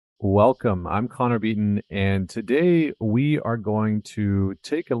Welcome. I'm Connor Beaton, and today we are going to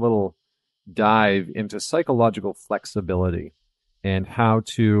take a little dive into psychological flexibility and how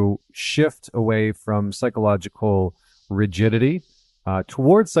to shift away from psychological rigidity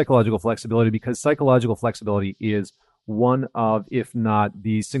towards psychological flexibility, because psychological flexibility is one of, if not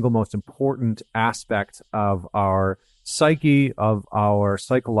the single most important aspect of our psyche, of our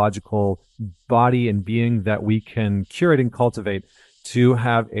psychological body and being that we can curate and cultivate to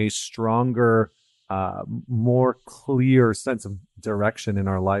have a stronger, more clear sense of direction in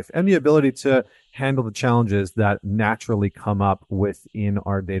our life and the ability to handle the challenges that naturally come up within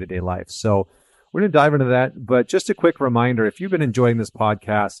our day to day life. So, we're going to dive into that. But just a quick reminder, if you've been enjoying this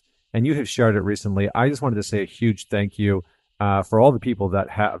podcast and you have shared it recently, I just wanted to say a huge thank you for all the people that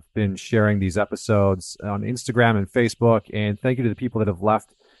have been sharing these episodes on Instagram and Facebook. And thank you to the people that have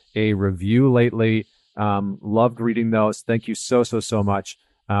left a review lately. Loved reading those. Thank you so much.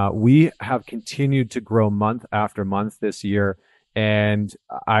 We have continued to grow month after month this year. And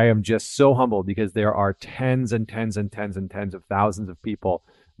I am just so humbled because there are tens and tens and tens and tens of thousands of people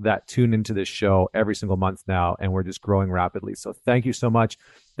that tune into this show every single month now, and we're just growing rapidly. So thank you so much.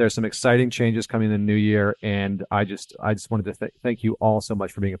 There's some exciting changes coming in the new year, and I just wanted to thank you all so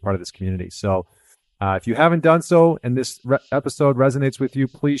much for being a part of this community. So if you haven't done so and this episode resonates with you,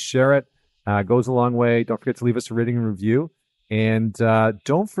 please share it. Goes a long way. Don't forget to leave us a rating and review. And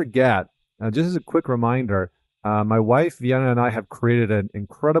don't forget, just as a quick reminder, my wife, Vienna, and I have created an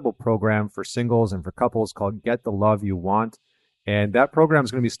incredible program for singles and for couples called Get the Love You Want. And that program is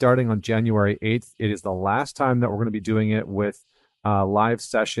going to be starting on January 8th. It is the last time that we're going to be doing it with live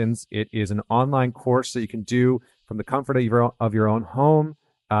sessions. It is an online course that you can do from the comfort of your own home.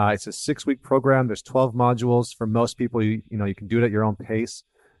 It's a 6-week program. There's 12 modules. For most people, you can do it at your own pace.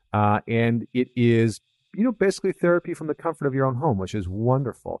 And it is, basically therapy from the comfort of your own home, which is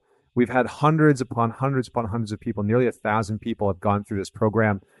wonderful. We've had hundreds upon hundreds upon hundreds of people. Nearly 1,000 people have gone through this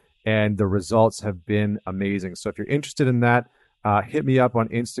program, and the results have been amazing. So if you're interested in that, hit me up on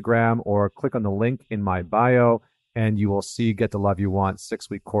Instagram or click on the link in my bio, and you will see Get the Love You Want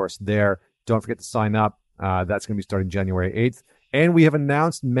 6-week course there. Don't forget to sign up. That's going to be starting January 8th. And we have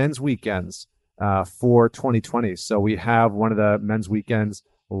announced men's weekends for 2020. So we have one of the men's weekends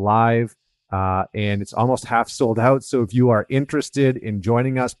live, and it's almost half sold out. So if you are interested in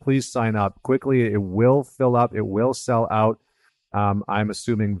joining us, please sign up quickly. It will fill up. It will sell out. I'm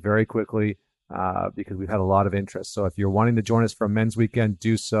assuming very quickly because we've had a lot of interest. So if you're wanting to join us for a men's weekend,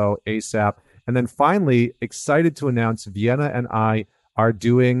 do so ASAP. And then finally, excited to announce Vienna and I are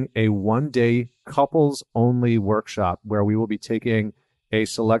doing a 1-day couples only workshop where we will be taking a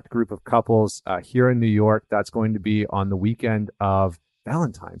select group of couples here in New York. That's going to be on the weekend of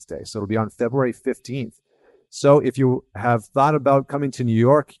Valentine's Day. So it'll be on February 15th. So if you have thought about coming to New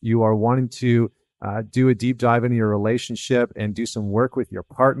York, you are wanting to do a deep dive into your relationship and do some work with your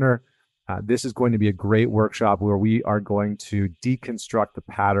partner, this is going to be a great workshop where we are going to deconstruct the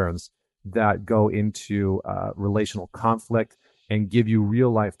patterns that go into relational conflict and give you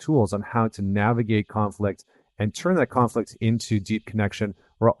real life tools on how to navigate conflict and turn that conflict into deep connection.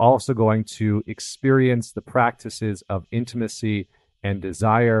 We're also going to experience the practices of intimacy and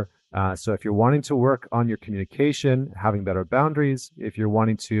desire. So if you're wanting to work on your communication, having better boundaries, if you're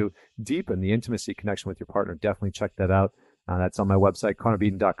wanting to deepen the intimacy connection with your partner, definitely check that out. That's on my website,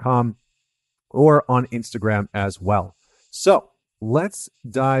 connorbeaton.com, or on Instagram as well. So let's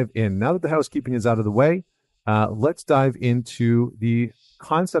dive in. Now that the housekeeping is out of the way, let's dive into the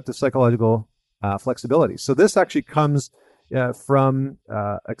concept of psychological flexibility. So this actually comes from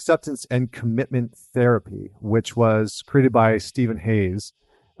acceptance and commitment therapy, which was created by Stephen Hayes.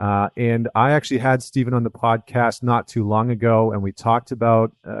 And I actually had Stephen on the podcast not too long ago, and we talked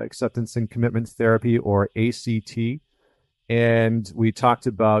about acceptance and commitment therapy, or ACT. And we talked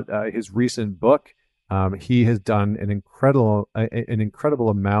about his recent book. He has done an incredible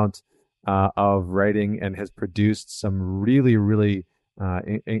amount of writing and has produced some really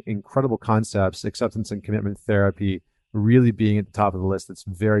incredible concepts. Acceptance and commitment therapy really being at the top of the list. It's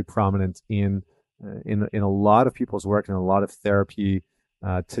very prominent in a lot of people's work, and a lot of therapy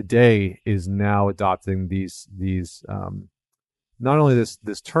today is now adopting these not only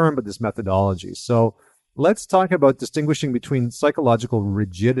this term but this methodology. So let's talk about distinguishing between psychological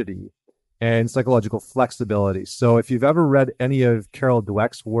rigidity and psychological flexibility. So if you've ever read any of Carol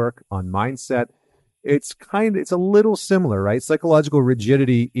Dweck's work on mindset, it's a little similar, right? Psychological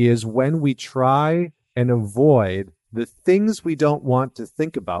rigidity is when we try and avoid the things we don't want to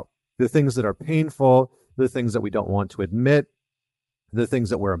think about, the things that are painful, the things that we don't want to admit, the things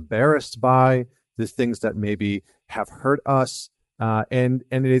that we're embarrassed by, the things that maybe have hurt us, and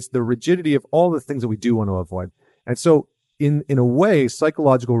it is the rigidity of all the things that we do want to avoid. And so, in a way,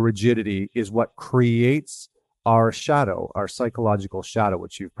 psychological rigidity is what creates our shadow, our psychological shadow,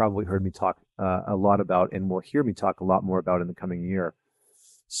 which you've probably heard me talk a lot about, and will hear me talk a lot more about in the coming year.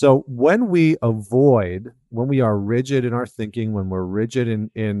 So when we avoid, when we are rigid in our thinking, when we're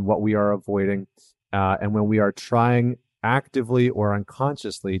rigid in what we are avoiding, and when we are trying actively or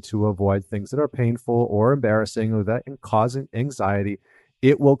unconsciously to avoid things that are painful or embarrassing or that cause anxiety,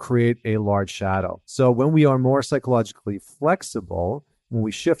 it will create a large shadow. So when we are more psychologically flexible, when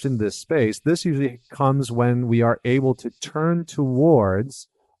we shift into this space, this usually comes when we are able to turn towards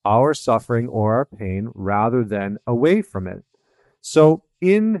our suffering or our pain rather than away from it. So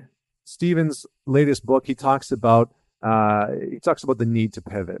in Stephen's latest book, he talks about the need to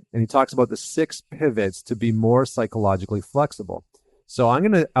pivot, and he talks about the 6 pivots to be more psychologically flexible. So I'm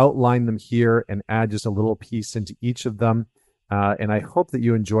going to outline them here and add just a little piece into each of them. And I hope that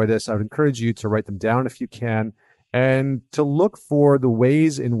you enjoy this. I would encourage you to write them down if you can, and to look for the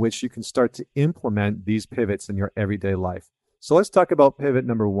ways in which you can start to implement these pivots in your everyday life. So let's talk about pivot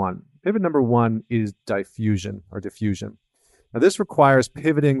number 1. Pivot number 1 is diffusion. Now, this requires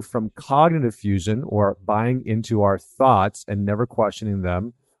pivoting from cognitive fusion, or buying into our thoughts and never questioning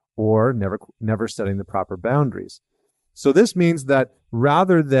them, or never setting the proper boundaries. So this means that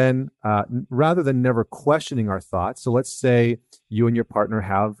rather than never questioning our thoughts, so let's say you and your partner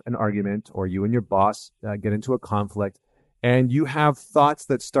have an argument, or you and your boss get into a conflict, and you have thoughts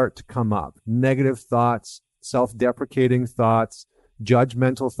that start to come up, negative thoughts, self-deprecating thoughts,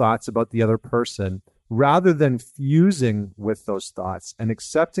 judgmental thoughts about the other person. Rather than fusing with those thoughts and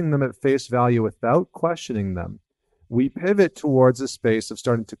accepting them at face value without questioning them, we pivot towards a space of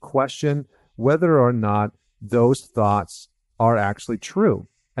starting to question whether or not those thoughts are actually true.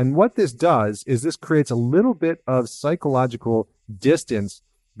 And what this does is this creates a little bit of psychological distance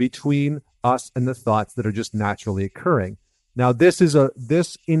between us and the thoughts that are just naturally occurring. Now, this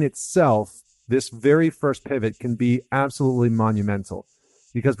in itself, this very first pivot can be absolutely monumental,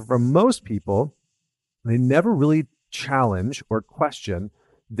 because for most people, they never really challenge or question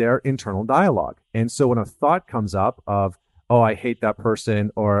their internal dialogue. And so when a thought comes up of, oh, I hate that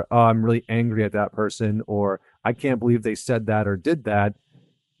person, or oh, I'm really angry at that person, or I can't believe they said that or did that,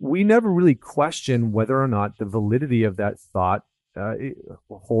 we never really question whether or not the validity of that thought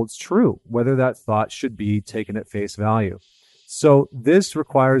holds true, whether that thought should be taken at face value. So this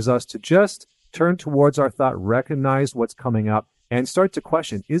requires us to just turn towards our thought, recognize what's coming up, and start to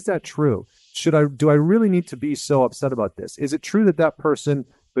question, is that true? Do I really need to be so upset about this? Is it true that that person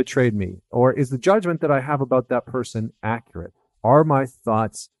betrayed me? Or is the judgment that I have about that person accurate? Are my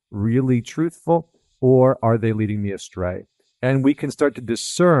thoughts really truthful, or are they leading me astray? And we can start to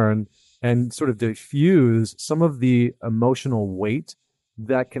discern and sort of diffuse some of the emotional weight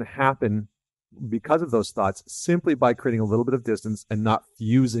that can happen because of those thoughts, simply by creating a little bit of distance and not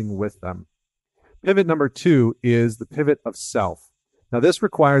fusing with them. Pivot number 2 is the pivot of self. Now, this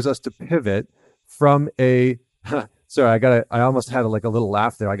requires us to pivot from a sorry, I almost had a little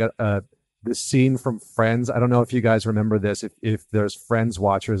laugh there. I got this scene from Friends. I don't know if you guys remember this, if there's Friends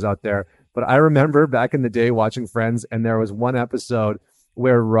watchers out there, but I remember back in the day watching Friends, and there was one episode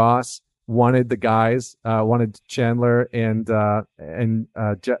where Ross wanted the guys, wanted Chandler and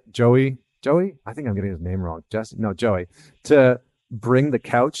Joey. I think I'm getting his name wrong. Joey, to bring the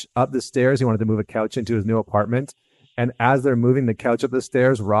couch up the stairs. He wanted to move a couch into his new apartment. And as they're moving the couch up the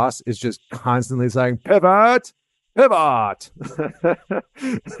stairs, Ross is just constantly saying, pivot, pivot.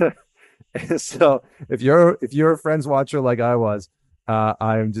 And so if you're a Friends watcher like I was,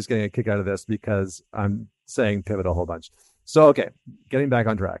 I'm just getting a kick out of this because I'm saying pivot a whole bunch. So, okay, getting back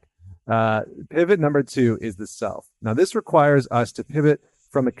on track. Pivot number 2 is the self. Now, this requires us to pivot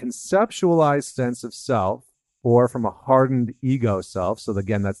from a conceptualized sense of self, or from a hardened ego self. So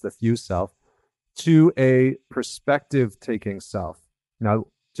again, that's the fused self, to a perspective-taking self. Now,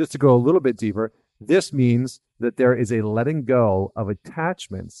 just to go a little bit deeper, this means that there is a letting go of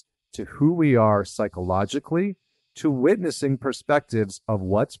attachments to who we are psychologically, to witnessing perspectives of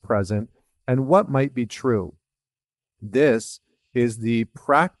what's present and what might be true. This is the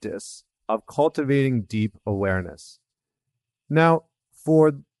practice of cultivating deep awareness. Now,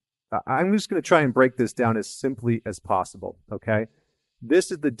 I'm just going to try and break this down as simply as possible, okay?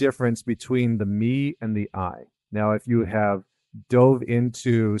 This is the difference between the me and the I. Now, if you have dove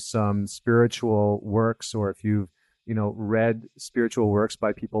into some spiritual works, or if you've read spiritual works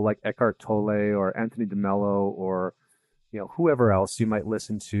by people like Eckhart Tolle or Anthony DeMello, or whoever else you might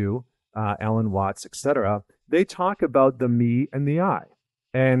listen to, Alan Watts, etc., they talk about the me and the I.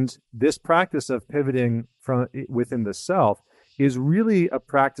 And this practice of pivoting from within the self is really a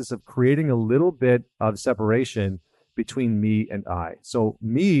practice of creating a little bit of separation between me and I. So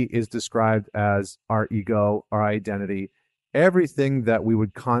me is described as our ego, our identity, everything that we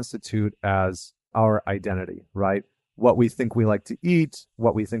would constitute as our identity, right? What we think we like to eat,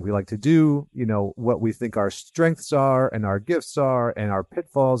 what we think we like to do, what we think our strengths are and our gifts are and our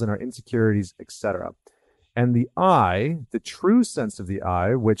pitfalls and our insecurities, etc. And the I, the true sense of the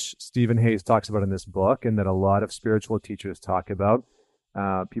I, which Stephen Hayes talks about in this book and that a lot of spiritual teachers talk about,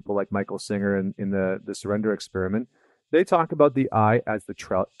 people like Michael Singer in the Surrender Experiment, they talk about the I as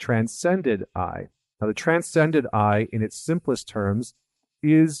the transcended I. Now, the transcended I, in its simplest terms,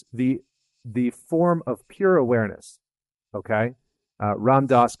 is the form of pure awareness, okay? Ram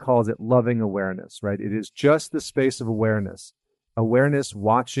Dass calls it loving awareness, right? It is just the space of awareness. Awareness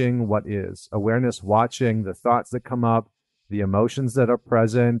watching what is, awareness watching the thoughts that come up, the emotions that are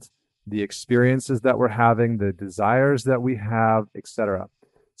present, the experiences that we're having, the desires that we have, etc.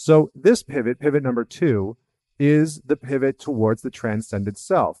 So this pivot number 2, is the pivot towards the transcended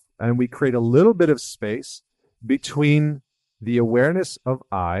self. And we create a little bit of space between the awareness of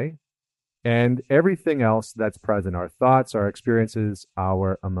I and everything else that's present, our thoughts, our experiences,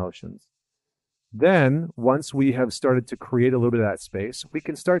 our emotions. Then, once we have started to create a little bit of that space, we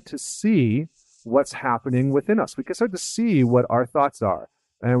can start to see what's happening within us. We can start to see what our thoughts are,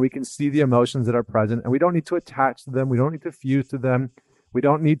 and we can see the emotions that are present, and we don't need to attach to them. We don't need to fuse to them. We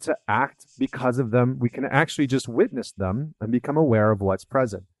don't need to act because of them. We can actually just witness them and become aware of what's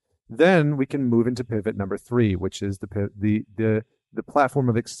present. Then we can move into pivot number 3, which is the platform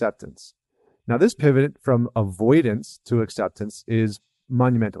of acceptance. Now, this pivot from avoidance to acceptance is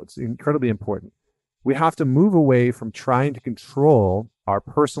monumental. It's incredibly important. We have to move away from trying to control our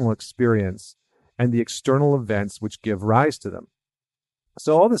personal experience and the external events which give rise to them.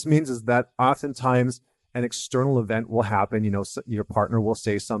 So all this means is that oftentimes an external event will happen. Your partner will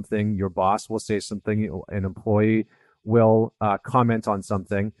say something, your boss will say something, an employee will comment on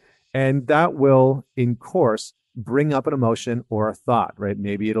something, and that will, in course, bring up an emotion or a thought, right?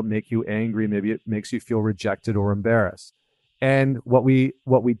 Maybe it'll make you angry, maybe it makes you feel rejected or embarrassed. And what we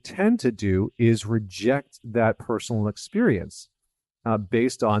tend to do is reject that personal experience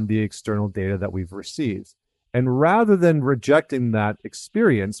based on the external data that we've received. And rather than rejecting that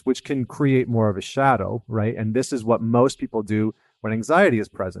experience, which can create more of a shadow, right? And this is what most people do when anxiety is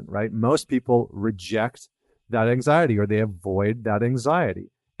present, right? Most people reject that anxiety or they avoid that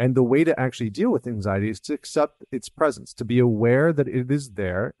anxiety. And the way to actually deal with anxiety is to accept its presence, to be aware that it is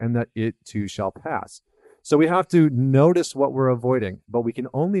there and that it too shall pass. So we have to notice what we're avoiding, but we can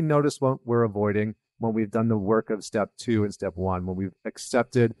only notice what we're avoiding when we've done the work of step 2 and step 1, when we've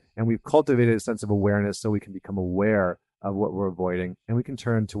accepted and we've cultivated a sense of awareness so we can become aware of what we're avoiding and we can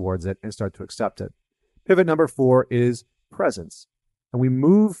turn towards it and start to accept it. Pivot number 4 is presence. And we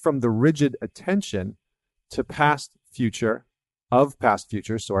move from the rigid attention to past future,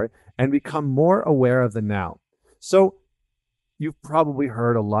 and become more aware of the now. So you've probably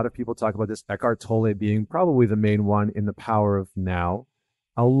heard a lot of people talk about this, Eckhart Tolle being probably the main one in The Power of Now.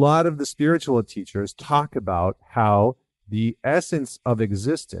 A lot of the spiritual teachers talk about how the essence of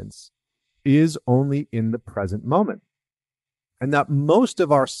existence is only in the present moment. And that most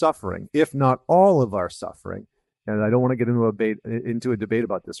of our suffering, if not all of our suffering, and I don't want to get into a debate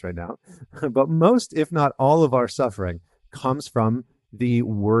about this right now, but most, if not all of our suffering comes from the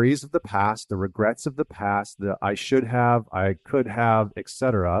worries of the past, the regrets of the past, the I should have, I could have,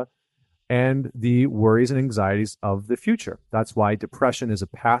 etc., and the worries and anxieties of the future. That's why depression is a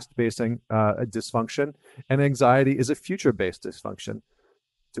past-based dysfunction, and anxiety is a future-based dysfunction.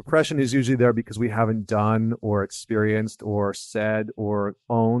 Depression is usually there because we haven't done or experienced or said or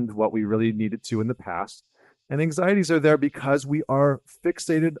owned what we really needed to in the past. And anxieties are there because we are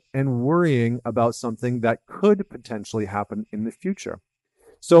fixated and worrying about something that could potentially happen in the future.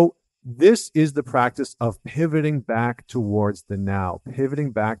 So this is the practice of pivoting back towards the now,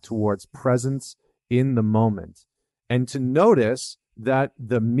 pivoting back towards presence in the moment. And to notice that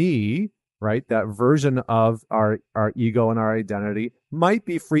the me, right, that version of our ego and our identity might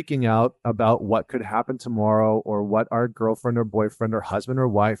be freaking out about what could happen tomorrow or what our girlfriend or boyfriend or husband or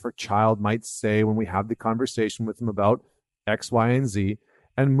wife or child might say when we have the conversation with them about X, Y, and Z,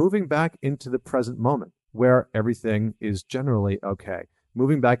 and moving back into the present moment where everything is generally okay.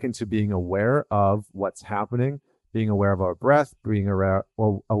 Moving back into being aware of what's happening, being aware of our breath, being aware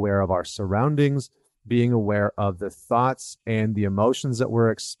of our surroundings, being aware of the thoughts and the emotions that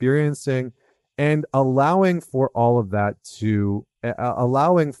we're experiencing, and allowing for all of that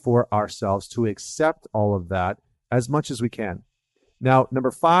allowing for ourselves to accept all of that as much as we can. Now, number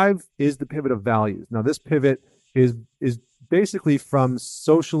 5 is the pivot of values. Now, this pivot is basically from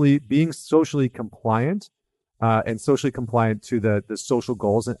being socially compliant and socially compliant to the social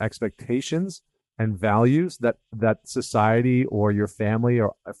goals and expectations and values that society or your family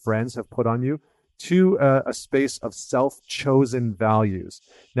or friends have put on you, to a space of self-chosen values.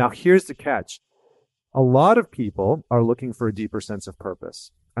 Now, here's the catch. A lot of people are looking for a deeper sense of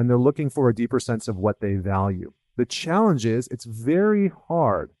purpose, and they're looking for a deeper sense of what they value. The challenge is it's very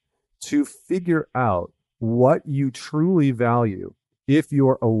hard to figure out what you truly value if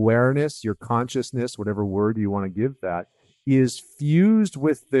your awareness, your consciousness, whatever word you want to give that, is fused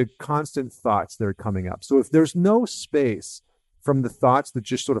with the constant thoughts that are coming up. So if there's no space from the thoughts that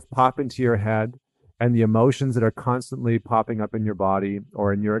just sort of pop into your head and the emotions that are constantly popping up in your body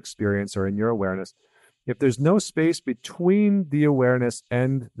or in your experience or in your awareness, if there's no space between the awareness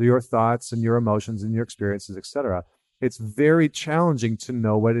and your thoughts and your emotions and your experiences, etc., it's very challenging to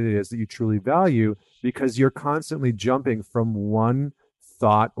know what it is that you truly value, because you're constantly jumping from one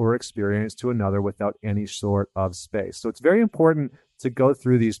thought or experience to another without any sort of space. So it's very important to go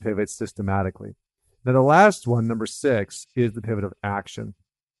through these pivots systematically. Now, the last one, number 6, is the pivot of action.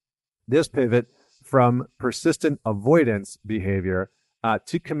 This pivot from persistent avoidance behavior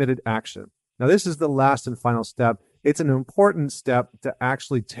to committed action. Now, this is the last and final step. It's an important step to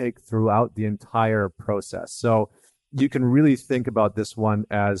actually take throughout the entire process. So you can really think about this one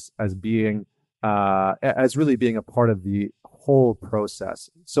as being as really being a part of the whole process.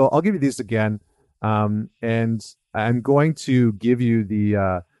 So I'll give you these again, and I'm going to give you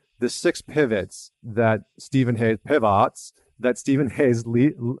the 6 pivots that Stephen Hayes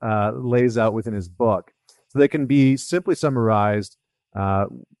lays out within his book. So they can be simply summarized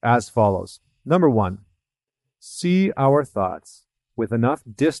as follows. Number 1, see our thoughts with enough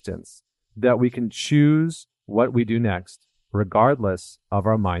distance that we can choose what we do next, regardless of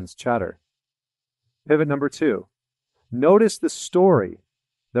our mind's chatter. Pivot number 2, notice the story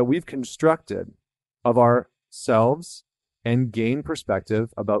that we've constructed of ourselves and gain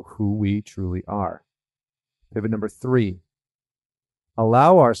perspective about who we truly are. Pivot number 3,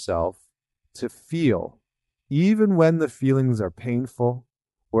 allow ourselves to feel, even when the feelings are painful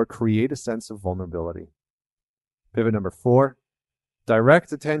or create a sense of vulnerability. Pivot number 4,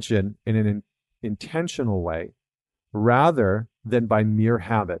 direct attention in an intentional way rather than by mere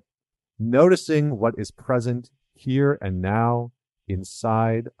habit, noticing what is present here and now,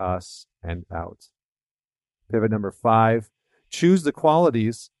 inside us and out. Pivot number 5, choose the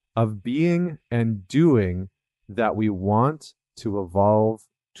qualities of being and doing that we want to evolve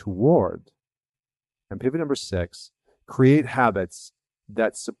toward. And pivot number 6, create habits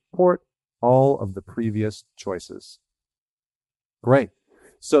that support all of the previous choices. Great.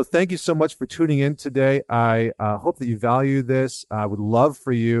 So thank you so much for tuning in today. I hope that you value this. I would love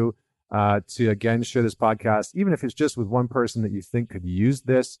for you to, again, share this podcast, even if it's just with one person that you think could use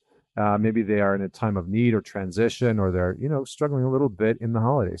this. Maybe they are in a time of need or transition, or they're, struggling a little bit in the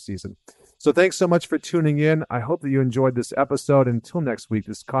holiday season. So thanks so much for tuning in. I hope that you enjoyed this episode. Until next week,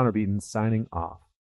 this is Connor Beaton signing off.